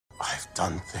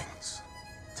done things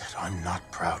that I'm not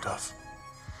proud of.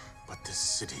 But this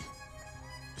city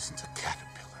isn't a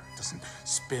caterpillar. It doesn't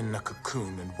spin a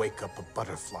cocoon and wake up a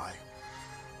butterfly.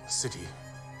 A city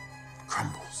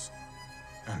crumbles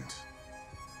and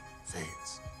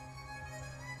fades.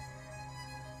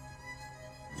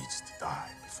 It needs to die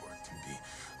before it can be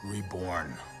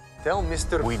reborn. Tell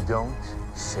Mr. We don't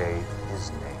say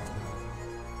his name.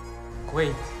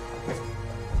 Wait.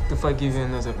 If I give you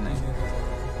another name.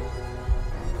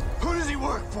 Who does he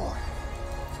work for?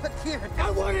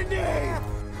 I want a name!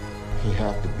 He'd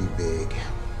have to be big.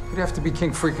 He'd have to be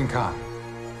King freaking Khan.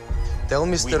 Tell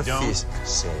Mr. We don't Fisk.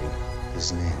 Say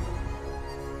his name.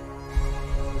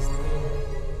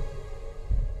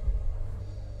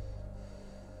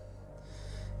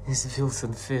 Is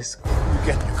Wilson Fisk. You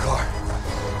get in your car.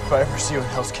 If I ever see you in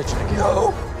Hell's Kitchen again.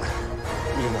 No!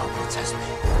 You will not protest me.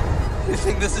 You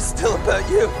think this is still about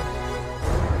you?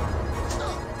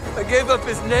 I gave up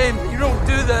his name. You don't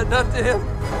do that, not to him.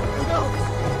 No!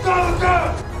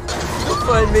 You'll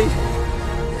find me.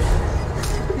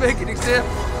 Make an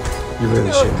example. You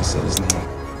really shouldn't have said his name.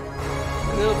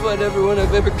 And then I'll find everyone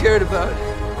I've ever cared about.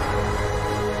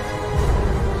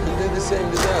 And do the same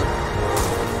to them.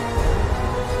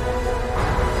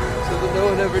 So that no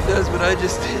one ever does what I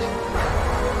just did.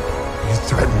 You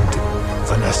threatened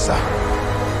Vanessa.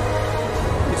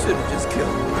 You should have just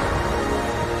killed me.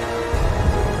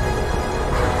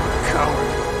 Coward.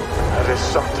 That is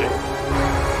something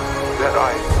that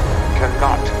I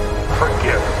cannot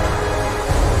forgive.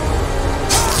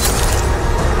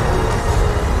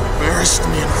 Embarrassed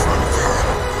me in front of her.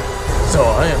 So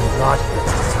I am not here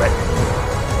to threaten you.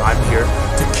 I'm here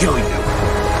to kill you.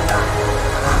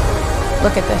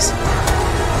 Look at this.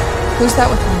 Who's that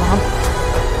with my mom?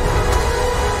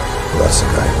 Well, that's the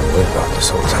guy who lived about this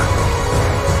whole time.